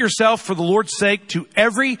 Submit yourself for the Lord's sake to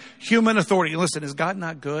every human authority. Listen, is God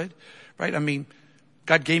not good? Right? I mean,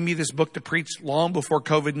 God gave me this book to preach long before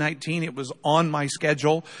COVID-19. It was on my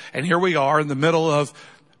schedule. And here we are in the middle of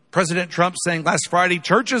President Trump saying last Friday,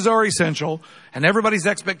 churches are essential, and everybody's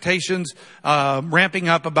expectations ramping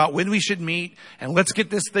up about when we should meet, and let's get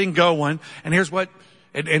this thing going. And here's what,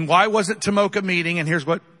 and why was it Tomoka meeting? And here's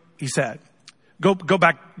what he said. Go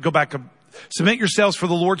back. Submit yourselves for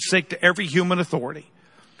the Lord's sake to every human authority,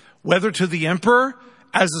 whether to the emperor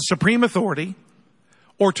as the supreme authority,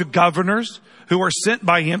 or to governors who are sent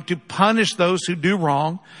by him to punish those who do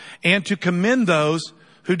wrong and to commend those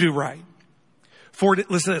who do right.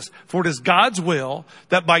 Listen to this. For it is God's will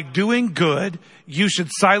that by doing good, you should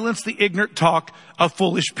silence the ignorant talk of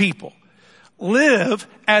foolish people. Live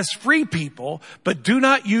as free people, but do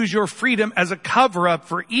not use your freedom as a cover-up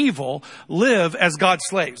for evil. Live as God's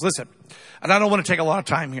slaves. Listen, and I don't want to take a lot of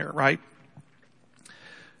time here, right?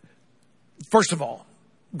 First of all,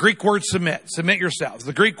 Greek word submit. Submit yourselves.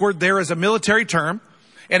 The Greek word there is a military term,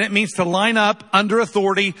 and it means to line up under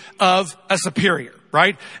authority of a superior.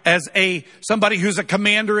 Right? As somebody who's a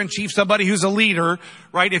commander in chief, somebody who's a leader,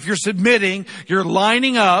 right? If you're submitting, you're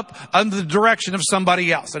lining up under the direction of somebody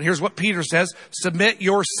else. And here's what Peter says: submit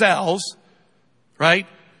yourselves, right,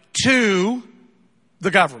 to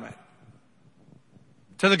the government.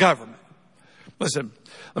 To the government. Listen,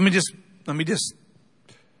 let me just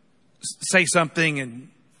say something and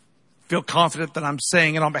feel confident that I'm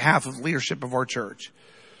saying it on behalf of the leadership of our church.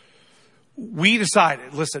 We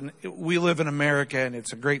decided, listen, we live in America, and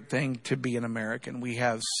it's a great thing to be an American. We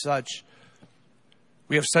have such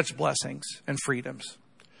blessings and freedoms.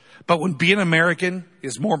 But when being American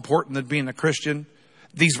is more important than being a Christian,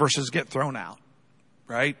 these verses get thrown out,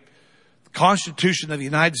 right? The Constitution of the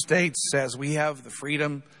United States says we have the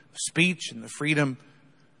freedom of speech and the freedom,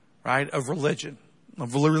 right, of religion,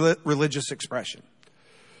 of religious expression.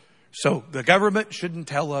 So the government shouldn't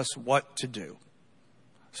tell us what to do.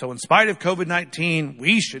 So in spite of COVID-19,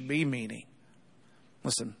 we should be meaning.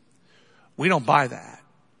 Listen, we don't buy that.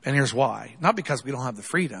 And here's why. Not because we don't have the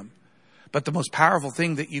freedom, but the most powerful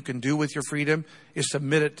thing that you can do with your freedom is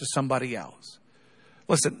submit it to somebody else.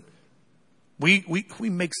 Listen, we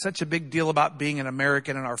make such a big deal about being an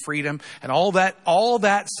American and our freedom. And all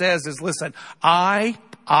that says is, listen, I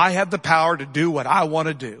have the power to do what I want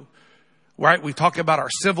to do. Right? We talk about our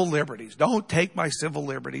civil liberties. Don't take my civil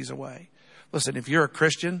liberties away. Listen, if you're a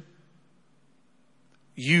Christian,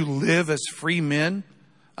 you live as free men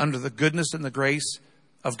under the goodness and the grace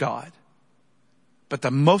of God. But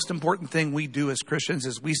the most important thing we do as Christians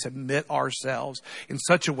is we submit ourselves in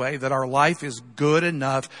such a way that our life is good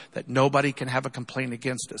enough that nobody can have a complaint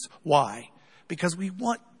against us. Why? Because we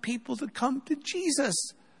want people to come to Jesus.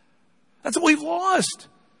 That's what we've lost.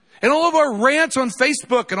 And all of our rants on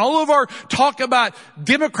Facebook and all of our talk about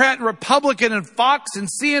Democrat and Republican and Fox and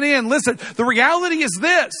CNN. Listen, the reality is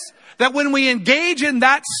this, that when we engage in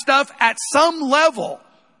that stuff at some level,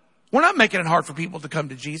 we're not making it hard for people to come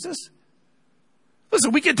to Jesus.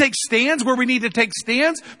 Listen, we can take stands where we need to take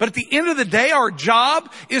stands, but at the end of the day, our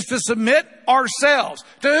job is to submit ourselves.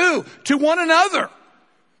 To who? To one another.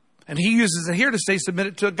 And he uses it here to say submit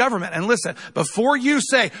it to a government. And listen, before you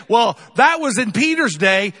say, well, that was in Peter's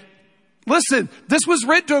day, listen, this was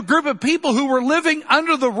written to a group of people who were living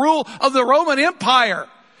under the rule of the Roman Empire.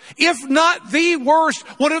 If not the worst,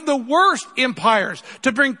 one of the worst empires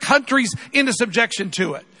to bring countries into subjection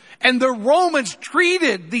to it. And the Romans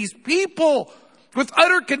treated these people with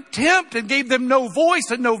utter contempt and gave them no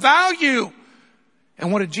voice and no value.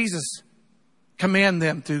 And what did Jesus command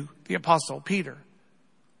them through the Apostle Peter?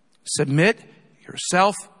 Submit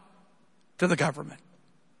yourself to the government.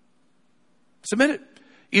 Submit it.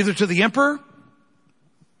 Either to the emperor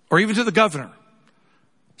or even to the governor.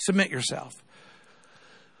 Submit yourself.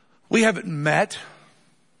 We haven't met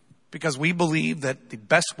because we believe that the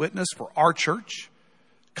best witness for our church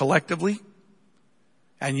collectively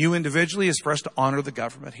and you individually is for us to honor the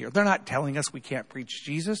government here. They're not telling us we can't preach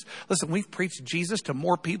Jesus. Listen, we've preached Jesus to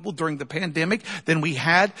more people during the pandemic than we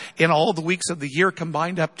had in all the weeks of the year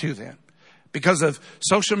combined up to then. Because of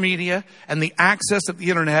social media and the access of the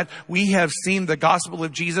internet, we have seen the gospel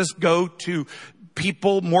of Jesus go to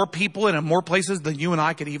more people and in more places than you and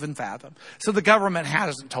I could even fathom. So the government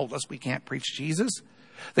hasn't told us we can't preach Jesus.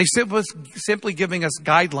 They simply giving us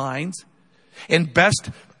guidelines and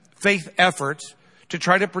best faith efforts to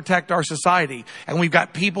try to protect our society. And we've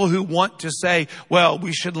got people who want to say, well,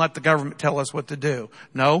 we shouldn't let the government tell us what to do.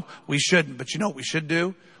 No, we shouldn't. But you know what we should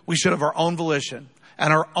do? We should have our own volition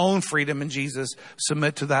and our own freedom in Jesus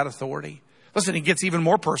submit to that authority. Listen, he gets even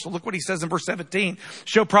more personal. Look what he says in verse 17.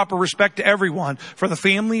 Show proper respect to everyone. For the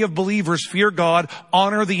family of believers fear God,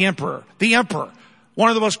 honor the emperor. The emperor, one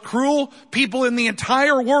of the most cruel people in the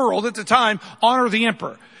entire world at the time, honor the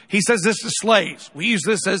emperor. He says this to slaves. We use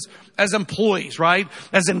this as employees, right?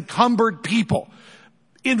 As encumbered people.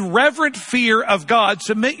 In reverent fear of God,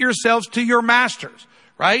 submit yourselves to your masters.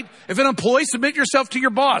 Right? If an employee, submit yourself to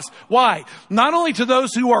your boss. Why? Not only to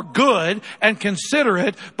those who are good and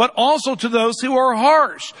considerate, but also to those who are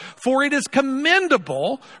harsh. For it is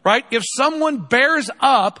commendable, right, if someone bears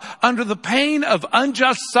up under the pain of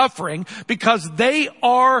unjust suffering because they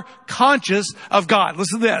are conscious of God.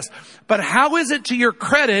 Listen to this. But how is it to your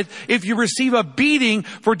credit if you receive a beating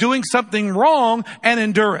for doing something wrong and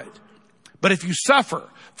endure it? But if you suffer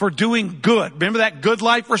for doing good, remember that good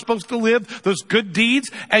life we're supposed to live, those good deeds,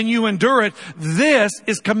 and you endure it, this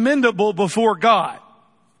is commendable before God.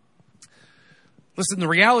 Listen, the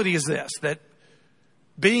reality is this, that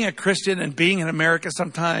being a Christian and being in America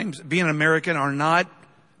sometimes, being an American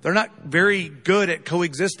they're not very good at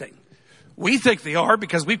coexisting. We think they are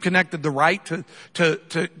because we've connected the right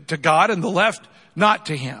to God and the left not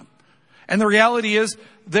to Him. And the reality is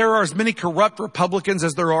there are as many corrupt Republicans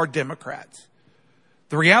as there are Democrats.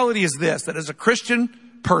 The reality is this, that as a Christian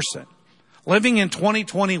person living in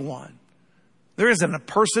 2021, there isn't a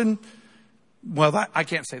person, well, I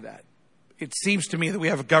can't say that. It seems to me that we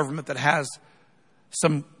have a government that has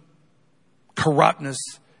some corruptness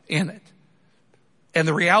in it. And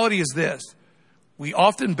the reality is this, we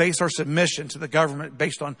often base our submission to the government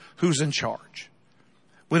based on who's in charge.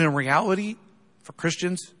 When in reality, for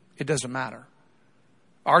Christians, it doesn't matter.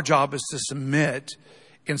 Our job is to submit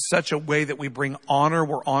in such a way that we bring honor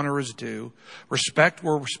where honor is due, respect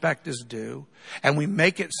where respect is due, and we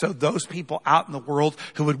make it so those people out in the world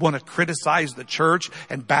who would want to criticize the church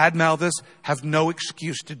and badmouth us have no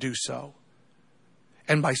excuse to do so.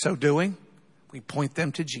 And by so doing, we point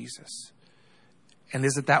them to Jesus. And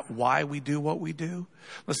isn't that why we do what we do?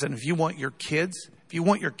 Listen, if you want your kids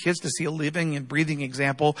to see a living and breathing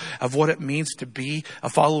example of what it means to be a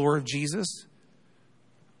follower of Jesus,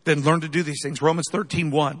 then learn to do these things. Romans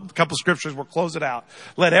 13:1, a couple of scriptures, we'll close it out.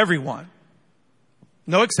 Let everyone,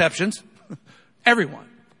 no exceptions, everyone,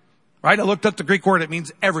 right? I looked up the Greek word, it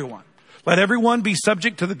means everyone. Let everyone be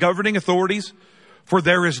subject to the governing authorities, for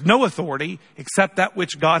there is no authority except that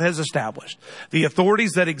which God has established. The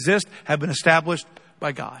authorities that exist have been established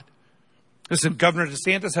by God. Listen, Governor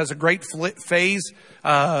DeSantis has a great phase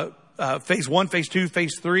 1, phase 2,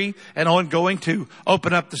 phase 3, and ongoing to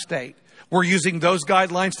open up the state. We're using those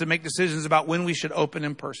guidelines to make decisions about when we should open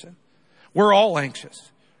in person. We're all anxious.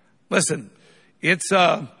 Listen, it's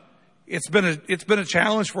been a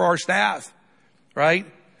challenge for our staff, right?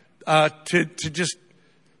 To just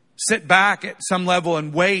sit back at some level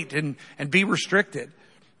and wait and be restricted.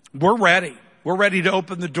 We're ready. We're ready to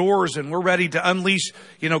open the doors and we're ready to unleash,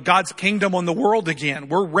 God's kingdom on the world again.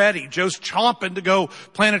 We're ready. Joe's chomping to go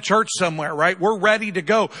plant a church somewhere, right? We're ready to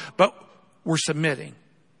go, but we're submitting.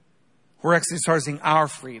 We're exercising our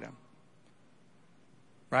freedom,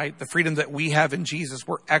 right? The freedom that we have in Jesus,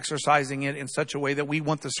 we're exercising it in such a way that we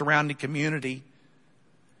want the surrounding community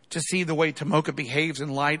to see the way Tomoka behaves in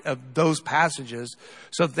light of those passages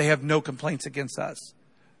so that they have no complaints against us,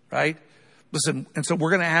 right? Listen, and so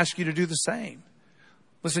we're going to ask you to do the same.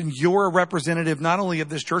 Listen, you're a representative not only of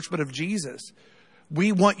this church, but of Jesus.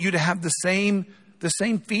 We want you to have the same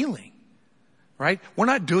feeling, right? We're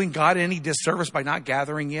not doing God any disservice by not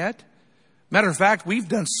gathering yet. Matter of fact, we've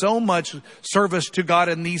done so much service to God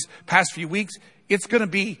in these past few weeks. it's going to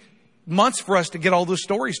be months for us to get all those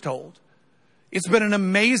stories told. It's been an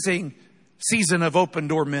amazing season of open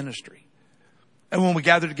door ministry. And when we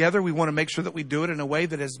gather together, we want to make sure that we do it in a way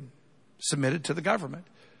that is submitted to the government.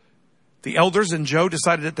 The elders and Joe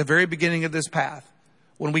decided at the very beginning of this path,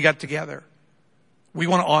 when we got together, we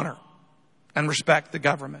want to honor and respect the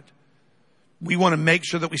government. We want to make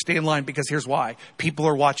sure that we stay in line, because here's why. People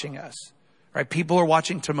are watching us, right? People are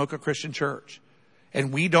watching Tomoka Christian Church,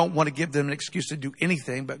 and we don't want to give them an excuse to do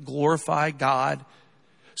anything but glorify God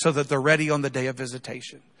so that they're ready on the day of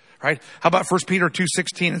visitation, right? How about 1 Peter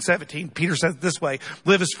 2:16 and 17? Peter says it this way: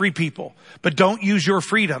 live as free people, but don't use your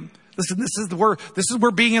freedom. Listen, this is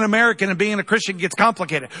where being an American and being a Christian gets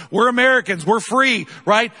complicated. We're Americans. We're free,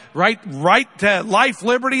 right? Right to life,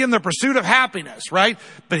 liberty, and the pursuit of happiness, right?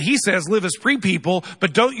 But he says live as free people,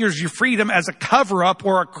 but don't use your freedom as a cover-up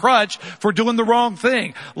or a crutch for doing the wrong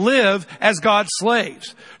thing. Live as God's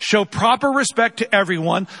slaves. Show proper respect to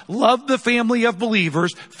everyone. Love the family of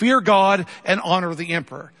believers. Fear God and honor the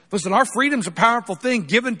emperor. Listen, our freedom's a powerful thing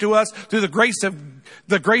given to us through the grace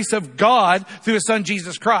of God through His Son,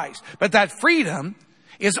 Jesus Christ. But that freedom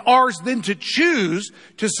is ours then to choose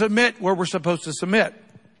to submit where we're supposed to submit.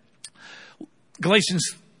 Galatians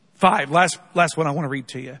 5, last one I want to read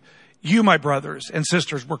to you. You, my brothers and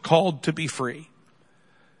sisters, were called to be free.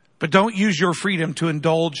 But don't use your freedom to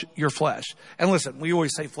indulge your flesh. And listen, we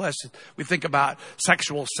always say flesh. We think about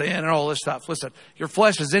sexual sin and all this stuff. Listen, your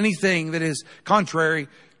flesh is anything that is contrary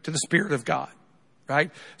to the Spirit of God, right?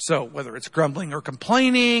 So whether it's grumbling or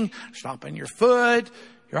complaining, stomping your foot,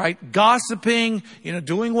 right? Gossiping,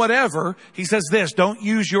 doing whatever. He says this: don't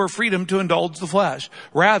use your freedom to indulge the flesh.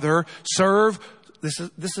 Rather, serve. This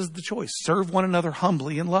is the choice. Serve one another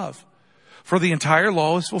humbly in love. For the entire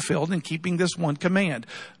law is fulfilled in keeping this one command: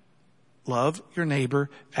 love your neighbor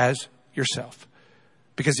as yourself.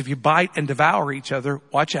 Because if you bite and devour each other,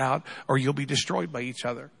 watch out, or you'll be destroyed by each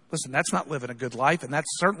other. Listen, that's not living a good life, and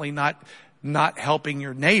that's certainly not helping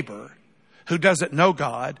your neighbor who doesn't know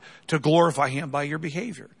God to glorify Him by your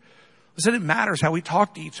behavior. Listen, it matters how we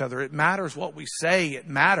talk to each other. It matters what we say. It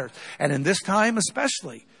matters. And in this time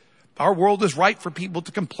especially, our world is ripe for people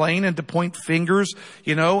to complain and to point fingers,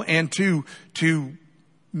 and to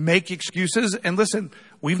make excuses. And listen,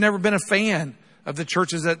 we've never been a fan of the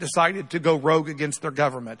churches that decided to go rogue against their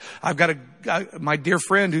government. I've got my dear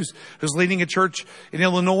friend who's leading a church in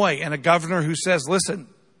Illinois, and a governor who says, listen,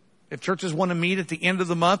 if churches want to meet at the end of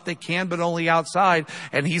the month, they can, but only outside.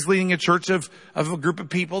 And he's leading a church of a group of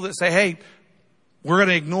people that say, hey, we're going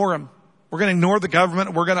to ignore them. We're going to ignore the government.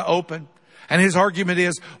 And we're going to open. And his argument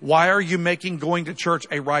is, why are you making going to church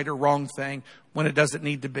a right or wrong thing when it doesn't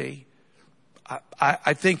need to be?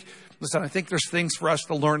 I think there's things for us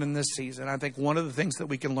to learn in this season. I think one of the things that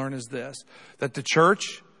we can learn is this: that the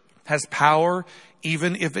church has power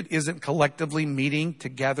even if it isn't collectively meeting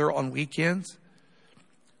together on weekends.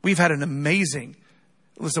 We've had an amazing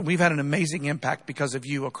impact because of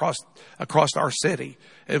you across our city,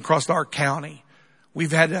 across our county.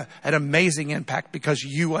 We've had an amazing impact because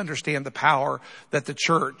you understand the power of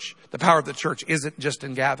the church isn't just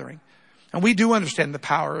in gathering. And we do understand the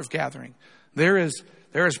power of gathering. There is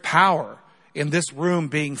power in this room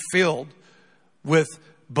being filled with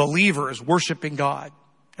believers worshiping God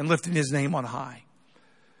and lifting His name on high.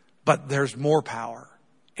 But there's more power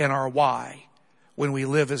in our why when we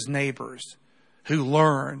live as neighbors who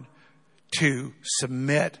learn to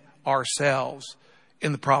submit ourselves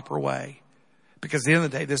in the proper way. Because at the end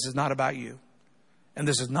of the day, this is not about you. And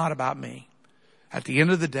this is not about me. At the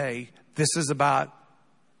end of the day, this is about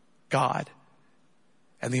God.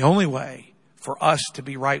 And the only way for us to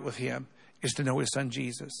be right with Him is to know His Son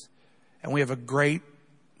Jesus. And we have a great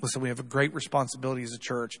responsibility as a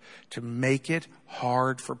church to make it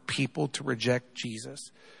hard for people to reject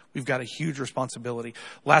Jesus. We've got a huge responsibility.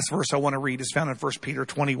 Last verse I want to read is found in 1 Peter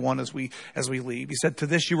 21 as we leave. He said, to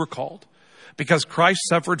this you were called, because Christ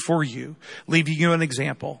suffered for you, leaving you an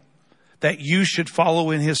example that you should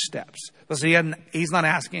follow in His steps. Listen, He's not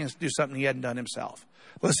asking us to do something He hadn't done Himself.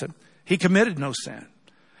 Listen, He committed no sin,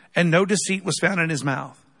 and no deceit was found in His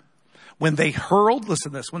mouth. When they hurled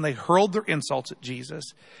their insults at Jesus,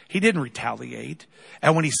 He didn't retaliate.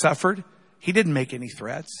 And when He suffered, He didn't make any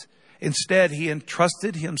threats. Instead, He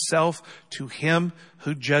entrusted Himself to Him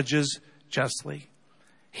who judges justly.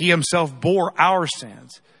 He Himself bore our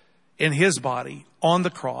sins in His body on the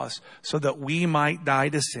cross so that we might die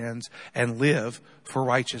to sins and live for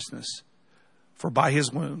righteousness. For by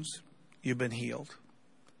His wounds, you've been healed.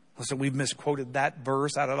 Listen, we've misquoted that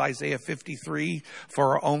verse out of Isaiah 53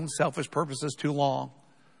 for our own selfish purposes too long.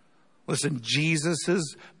 Listen,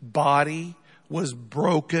 Jesus's body was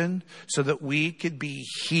broken so that we could be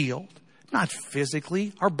healed. Not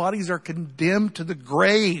physically. Our bodies are condemned to the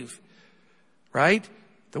grave, right?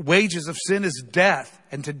 The wages of sin is death,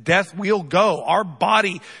 and to death we'll go. Our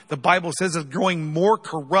body, the Bible says, is growing more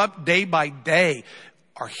corrupt day by day.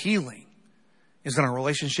 Our healing is in our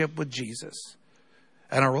relationship with Jesus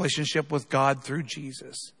and our relationship with God through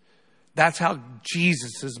Jesus. That's how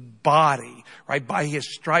Jesus' body, right? By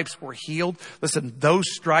his stripes we're healed. Listen, those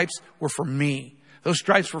stripes were for me. Those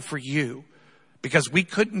stripes were for you because we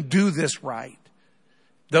couldn't do this right.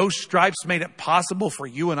 Those stripes made it possible for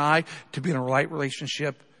you and I to be in a right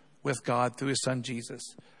relationship with God through his son Jesus.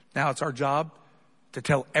 Now it's our job to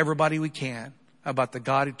tell everybody we can about the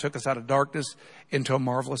God who took us out of darkness into a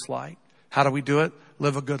marvelous light. How do we do it?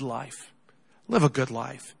 Live a good life. Live a good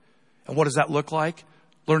life. And what does that look like?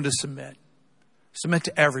 Learn to submit. Submit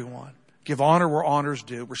to everyone. Give honor where honor is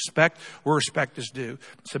due. Respect where respect is due.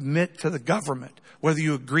 Submit to the government, whether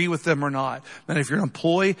you agree with them or not. And if you're an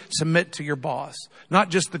employee, submit to your boss. Not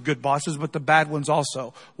just the good bosses, but the bad ones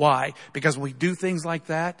also. Why? Because when we do things like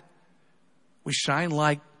that, we shine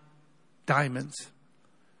like diamonds,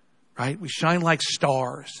 right? We shine like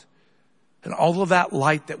stars. And all of that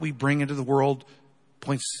light that we bring into the world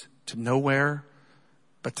points to nowhere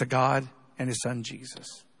but to God and his son,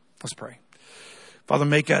 Jesus. Let's pray. Father,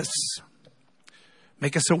 make us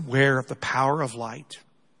aware of the power of light.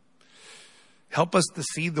 Help us to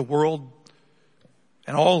see the world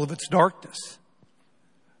and all of its darkness.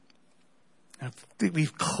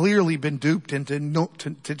 We've clearly been duped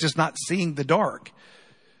into just not seeing the dark.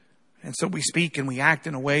 And so we speak and we act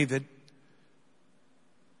in a way that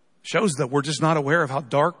shows that we're just not aware of how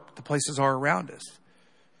dark the places are around us.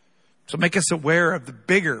 So make us aware of the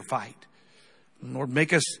bigger fight. Lord,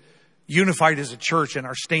 make us unified as a church in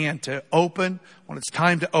our stand to open when it's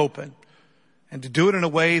time to open, and to do it in a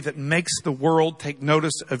way that makes the world take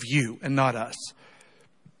notice of you and not us.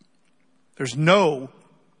 There's no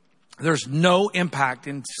impact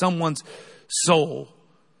in someone's soul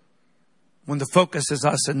when the focus is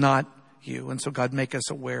us and not you. And so God, make us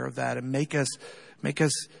aware of that and make us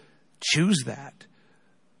choose that.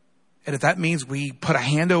 And if that means we put a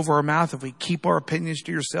hand over our mouth, if we keep our opinions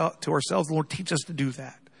to ourselves, Lord, teach us to do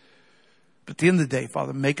that. But at the end of the day,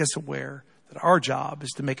 Father, make us aware that our job is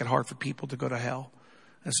to make it hard for people to go to hell.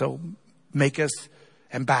 And so make us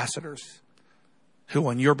ambassadors who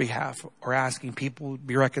on your behalf are asking people to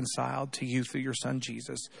be reconciled to you through your son,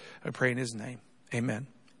 Jesus. I pray in his name. Amen.